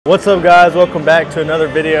What's up guys, welcome back to another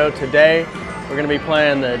video. Today we're going to be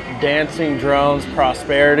playing the Dancing Drones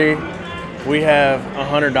Prosperity. We have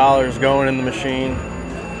 $100 going in the machine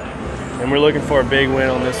and we're looking for a big win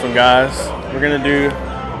on this one, guys. We're going to do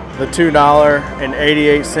the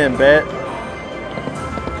 $2.88 bet.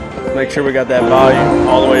 Make sure we got that volume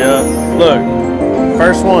all the way up. Look,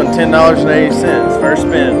 first one, $10.80, first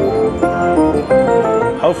spin.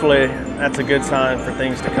 Hopefully that's a good sign for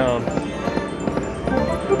things to come.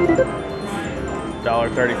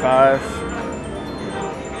 $1.35.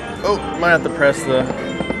 Oh, might have to press the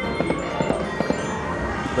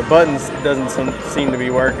buttons. Doesn't seem to be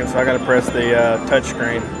working, so I got to press the touch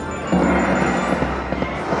screen.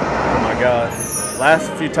 Oh my God!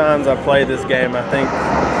 Last few times I played this game, I think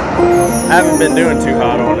I haven't been doing too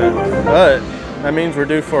hot on it, but that means we're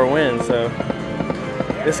due for a win. So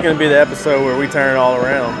this is going to be the episode where we turn it all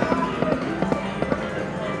around.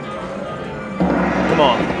 Come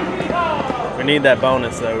on. We need that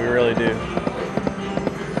bonus though, we really do.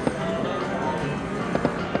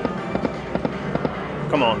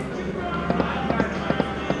 Come on.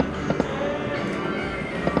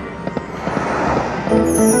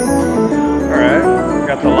 Alright,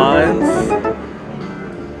 got the lions,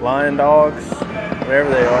 lion dogs, whatever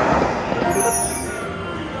they are.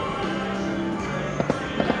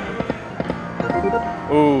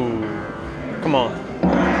 Ooh, come on.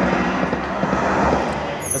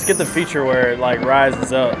 Let's get the feature where it like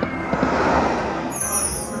rises up.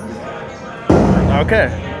 Okay,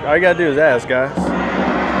 all you gotta do is ask, guys.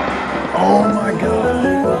 Oh my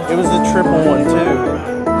God, it was a triple one too.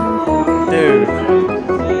 Dude.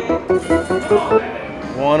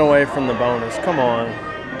 One away from the bonus, come on.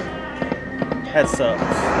 That sucks.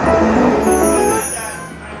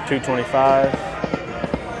 225.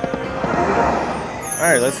 All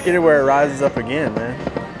right, let's get it where it rises up again, man.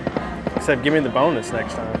 Except give me the bonus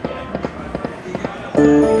next time.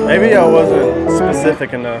 Maybe I wasn't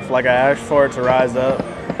specific enough. Like I asked for it to rise up,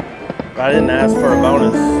 but I didn't ask for a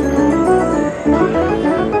bonus.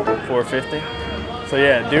 450. So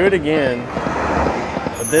yeah, do it again,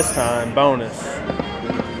 but this time bonus.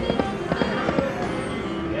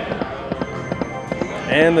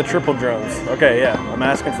 And the triple drums. Okay, yeah, I'm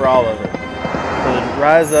asking for all of it. So the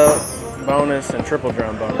rise up, bonus, and triple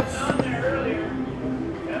drum bonus.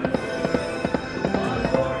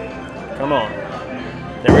 Come on.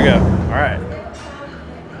 There we go. All right.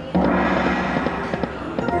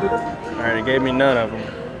 All right, it gave me none of them.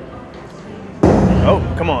 Oh,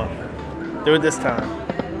 come on. Do it this time.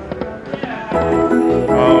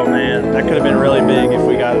 Oh, man. That could have been really big if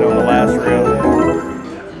we got it on the last reel.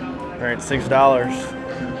 All right, $6.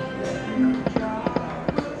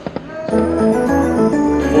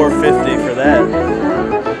 450 for that.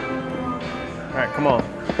 All right, come on.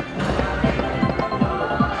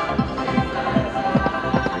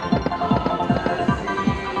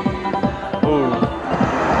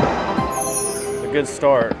 Good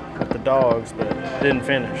start with the dogs, but didn't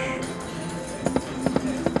finish.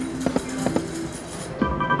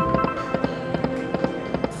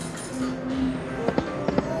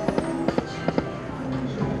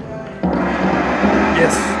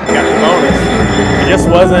 Yes, got the bonus. It just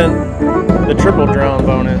wasn't the triple drum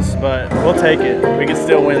bonus, but we'll take it. We can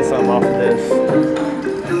still win something off of this.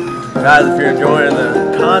 Guys, if you're enjoying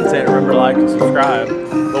the content, remember to like and subscribe.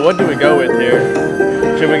 But what do we go with here?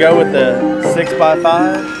 Should we go with the 6x5,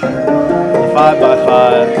 the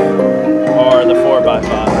 5x5, or the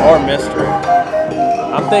 4x5, or mystery?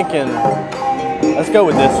 I'm thinking, let's go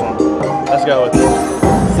with this one. Let's go with this.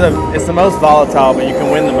 It's the most volatile, but you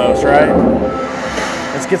can win the most, right?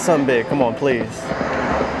 Let's get something big. Come on, please.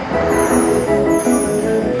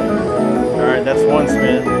 All right, that's one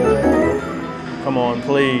spin. Come on,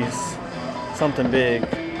 please. Something big.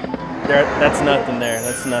 That's nothing there.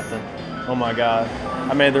 That's nothing. Oh my God.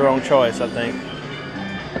 I made the wrong choice, I think.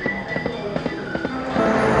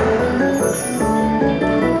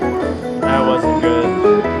 That wasn't good.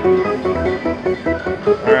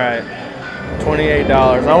 All right,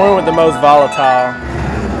 $28. I went with the most volatile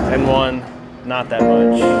and won not that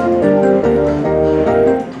much.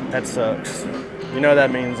 That sucks. You know what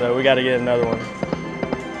that means though, we gotta get another one.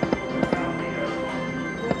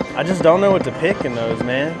 I just don't know what to pick in those,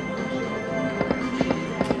 man.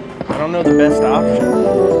 I don't know the best option.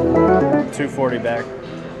 240 back.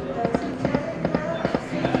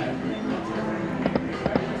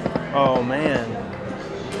 Oh man.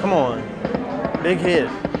 Come on. Big hit.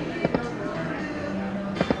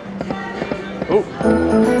 Ooh.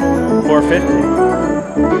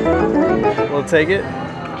 450. We'll take it.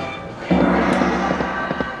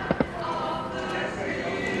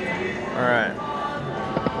 All right.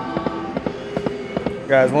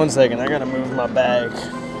 Guys, 1 second, I gotta move my bag.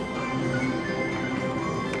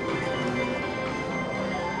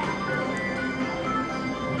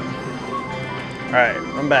 All right,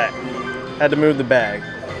 I'm back. Had to move the bag.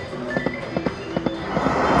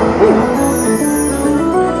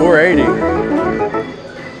 Ooh. 480.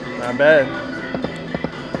 Not bad.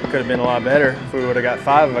 Could have been a lot better if we would have got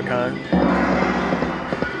 5 of a kind.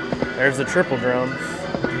 There's the triple drums.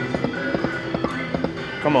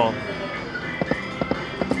 Come on.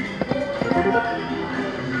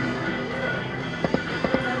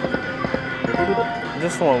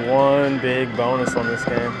 Just want one big bonus on this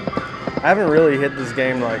game. I haven't really hit this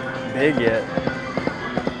game like big yet.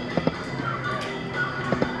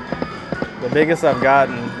 The biggest I've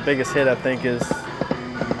gotten, biggest hit I think is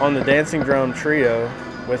on the dancing drum trio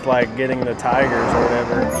with like getting the tigers or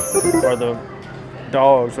whatever, or the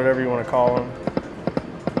dogs, whatever you want to call them.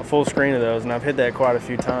 A full screen of those, and I've hit that quite a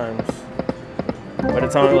few times. But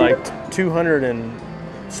it's only like $200 and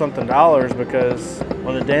something because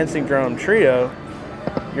on the dancing drum trio,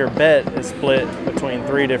 your bet is split between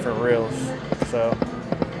 3 different reels. So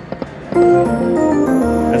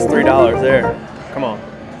that's $3 there. Come on,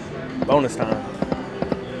 bonus time.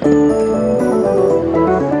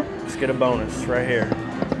 Let's get a bonus right here.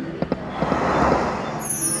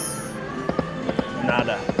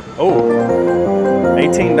 Nada. Oh,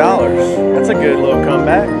 $18. That's a good little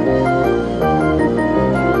comeback.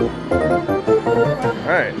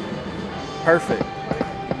 All right, perfect.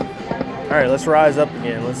 All right, let's rise up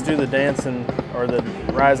again. Let's do the dancing or the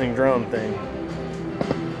rising drum thing.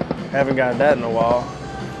 Haven't gotten that in a while.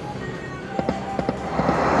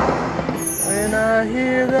 When I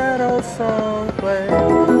hear that old song play.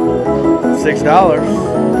 $6.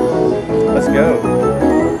 Let's go.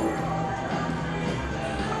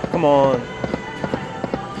 Come on.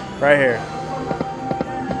 Right here.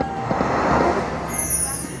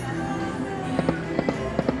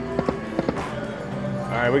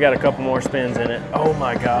 All right, we got a couple more spins in it. Oh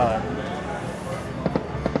my God.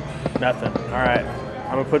 Nothing. All right,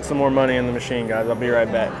 I'm gonna put some more money in the machine, guys. I'll be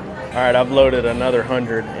right back. All right, I've loaded another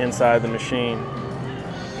 100 inside the machine.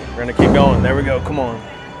 We're gonna keep going. There we go, come on.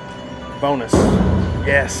 Bonus.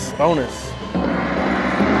 Yes, bonus.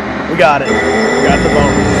 We got it. We got the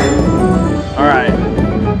bonus. All right.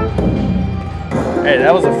 Hey,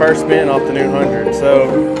 that was the first spin off the new 100. So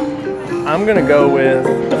I'm gonna go with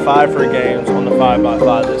the 5 free games on the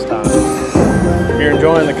 5x5 this time. If you're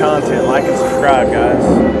enjoying the content, like and subscribe, guys.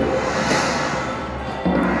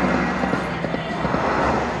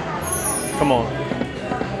 Come on.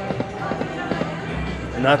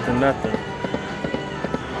 Nothing, nothing.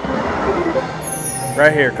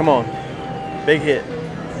 Right here, come on. Big hit.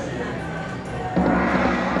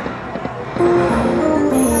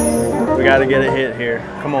 We gotta get a hit here.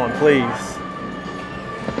 Come on, please.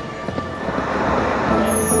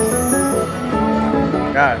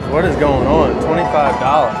 Guys, what is going on?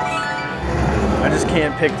 $25. I just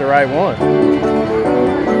can't pick the right one.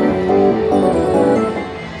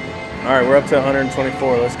 All right, we're up to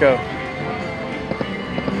 124. Let's go.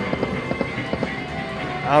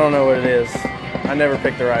 I don't know what it is. I never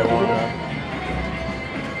picked the right one though.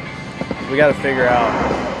 We got to figure out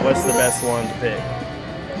what's the best one to pick.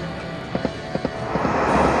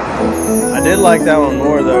 I did like that one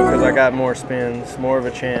more though because I got more spins, more of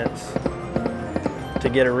a chance to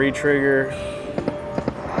get a re-trigger,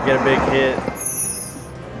 get a big hit.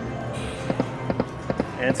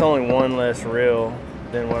 And it's only one less reel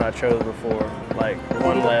than what I chose before. Like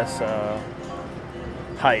one less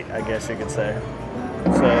height, I guess you could say.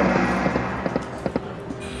 So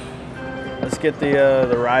let's get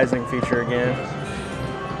the rising feature again.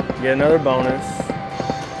 Get another bonus,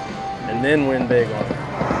 and then win big on it.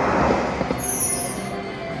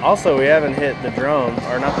 Also, we haven't hit the drum,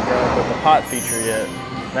 or not the drum, but the pot feature yet.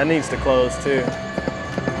 That needs to close too,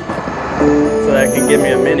 so that can give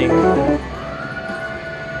me a mini.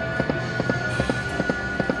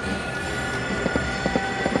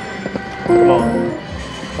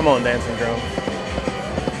 Come on, dancing drum.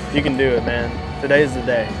 You can do it, man. Today's the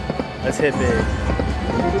day. Let's hit big.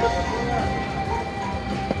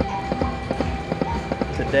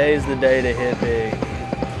 Today's the day to hit big.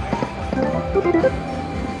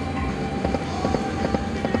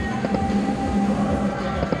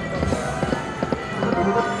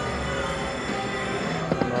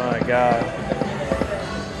 My God.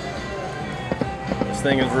 This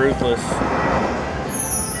thing is ruthless.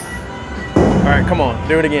 All right, come on,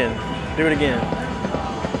 do it again. Do it again.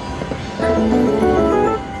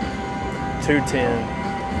 210.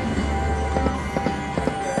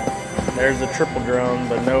 There's the triple drum,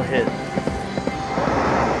 but no hit.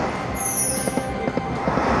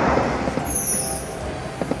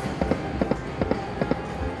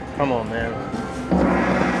 Come on, man.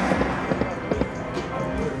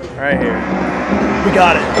 Right here. We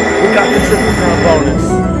got it. We got the triple drum bonus.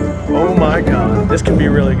 Oh my God. This could be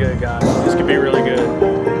really good, guys. This could be really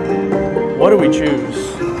good. What do we choose?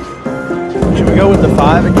 Should we go with the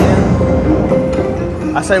 5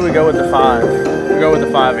 again? I say we go with the 5. We go with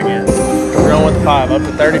the 5 again. We're going with the 5 up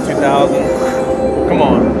to 32,000. Come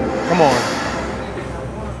on. Come on.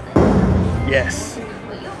 Yes.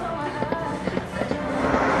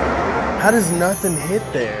 How does nothing hit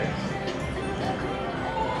there?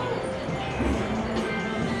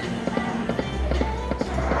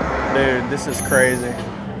 Dude, this is crazy.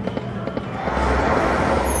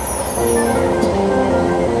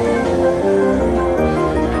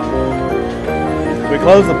 We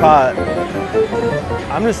close the pot.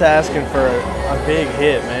 I'm just asking for a big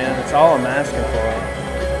hit, man. That's all I'm asking for.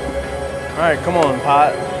 All right, come on,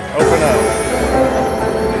 pot. Open up.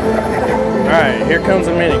 All right, here comes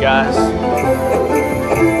a mini, guys.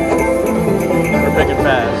 We're picking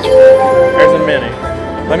fast. There's a mini.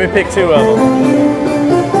 Let me pick 2 of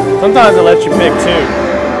them. Sometimes it lets you pick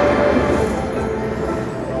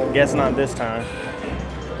 2. Guess not this time.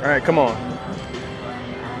 All right, come on.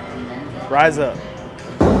 Rise up.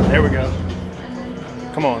 There we go.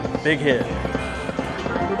 Come on, big hit.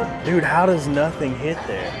 Dude, how does nothing hit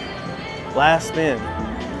there? Last spin.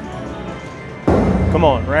 Come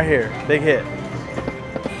on, right here, big hit.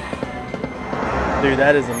 Dude,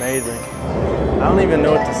 that is amazing. I don't even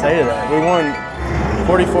know what to say to that. We won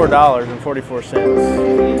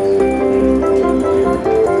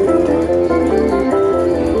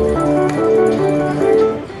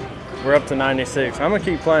 $44.44. We're up to 96. I'm gonna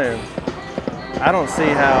keep playing. I don't see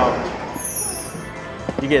how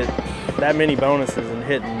you get that many bonuses and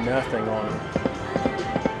hit nothing on them.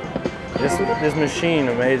 This machine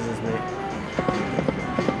amazes me.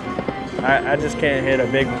 I just can't hit a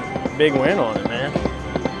big win on it, man.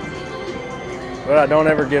 But I don't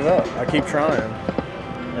ever give up. I keep trying.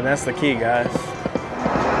 And that's the key, guys.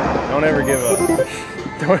 Don't ever give up.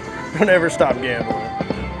 Don't ever stop gambling.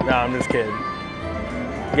 No, I'm just kidding.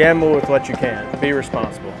 Gamble with what you can. Be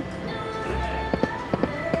responsible.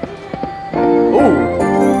 Ooh,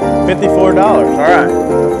 $54. All right.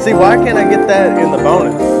 See, why can't I get that in the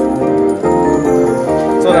bonus?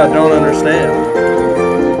 That's what I don't understand.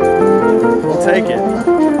 We'll take it.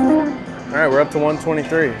 All right, we're up to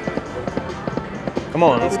 123. Come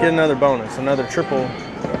on, let's get another bonus. Another triple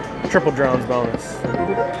drones bonus.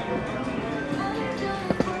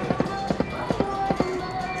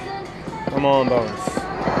 Come on, bonus.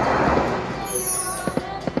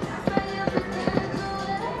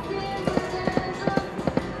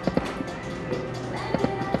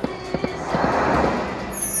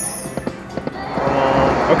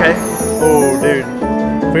 Okay. Oh, dude.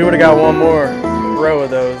 If we would have got one more row of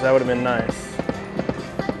those, that would have been nice.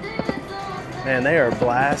 Man, they are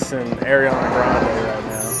blasting Ariana Grande right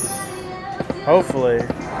now. Hopefully,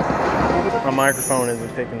 my microphone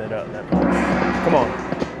isn't picking it up that much. Come on.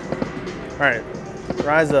 All right.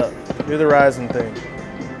 Rise up. Do the rising thing.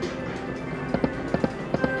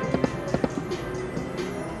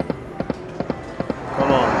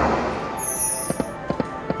 Come on.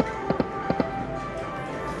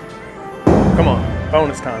 Come on.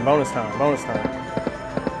 Bonus time, bonus time, bonus time.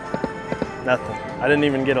 Nothing. I didn't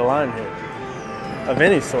even get a line hit of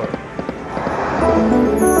any sort.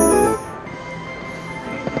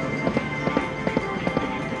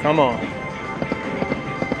 Come on.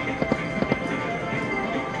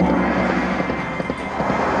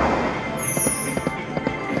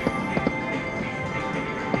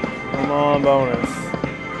 Come on, bonus.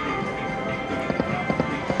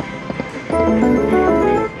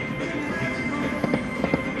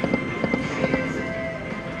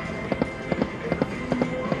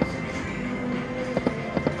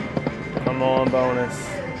 Come on, bonus.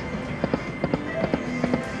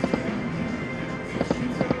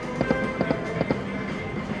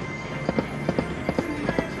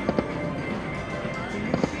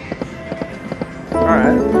 All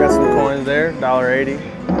right, we got some coins there, $1.80.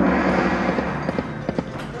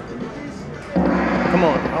 Come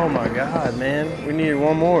on. Oh my God, man. We needed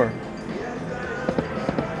one more.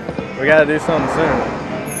 We gotta do something soon.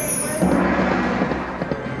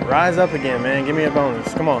 Rise up again, man. Give me a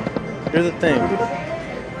bonus. Come on. Do the thing.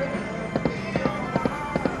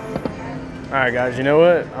 All right, guys, you know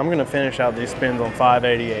what? I'm gonna finish out these spins on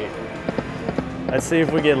 588. Let's see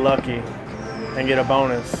if we get lucky and get a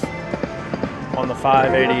bonus on the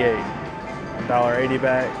 588. $1.80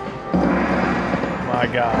 back. My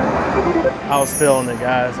God. I was feeling it,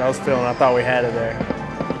 guys. I was feeling it. I thought we had it there.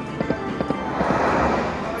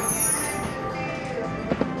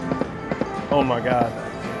 Oh my God.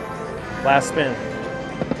 Last spin.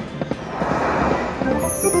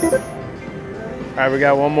 All right, we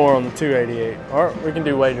got one more on the 288. Or we can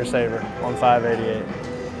do wager saver on 588.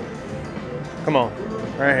 Come on,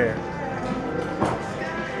 right here.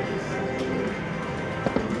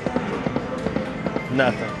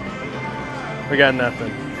 Nothing. We got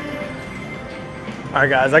nothing. All right,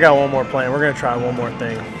 guys, I got one more plan. We're gonna try one more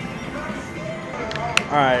thing.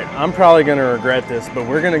 All right, I'm probably gonna regret this, but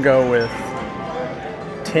we're gonna go with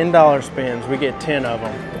 $10 spins. We get 10 of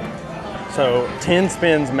them. So 10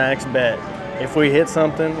 spins max bet. If we hit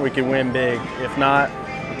something, we could win big. If not,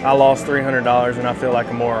 I lost $300 and I feel like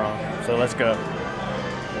a moron. So let's go.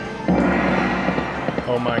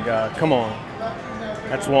 Oh my God, come on.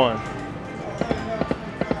 That's one.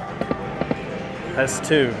 That's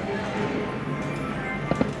two.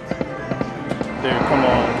 Dude, come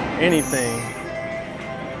on, anything.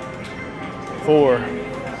 Four.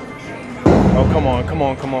 Oh, come on, come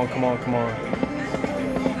on, come on, come on, come on.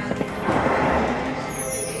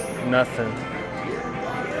 Nothing.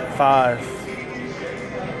 Five.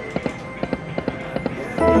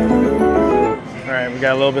 All right, we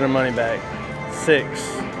got a little bit of money back.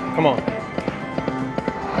 Six. Come on.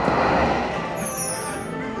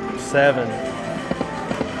 Seven.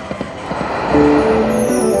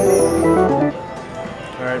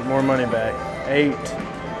 All right, more money back. Eight.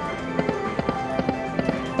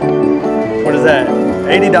 What is that?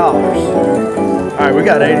 $80. All right, we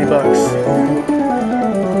got 80 bucks.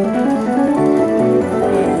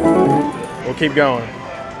 We'll keep going.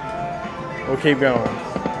 We'll keep going.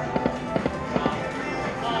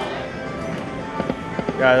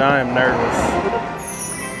 Guys, I am nervous.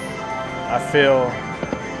 I feel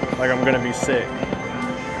like I'm gonna be sick.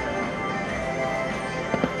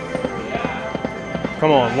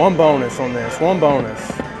 Come on, one bonus on this, one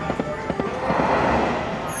bonus.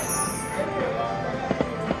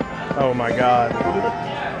 Oh my God.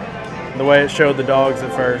 The way it showed the dogs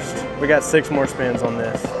at first. We got 6 more spins on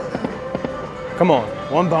this. Come on,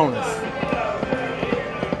 one bonus.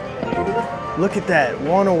 Look at that,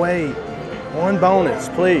 one away. One bonus,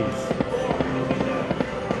 please.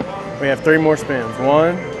 We have 3 more spins.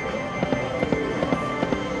 1,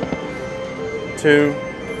 2,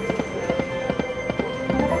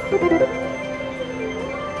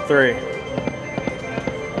 3.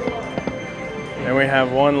 And we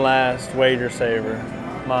have one last wager saver.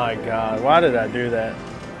 My God, why did I do that?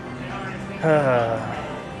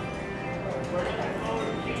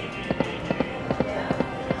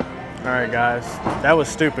 All right, guys, that was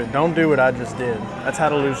stupid. Don't do what I just did. That's how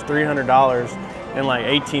to lose $300 in like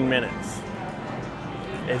 18 minutes.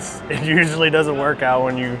 It usually doesn't work out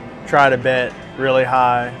when you try to bet really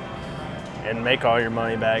high and make all your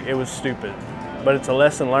money back. It was stupid, but it's a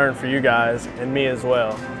lesson learned for you guys and me as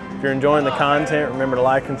well. If you're enjoying the content, remember to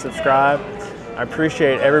like and subscribe. I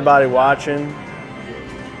appreciate everybody watching,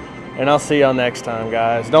 and I'll see y'all next time,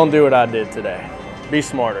 guys. Don't do what I did today. Be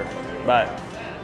smarter. Bye.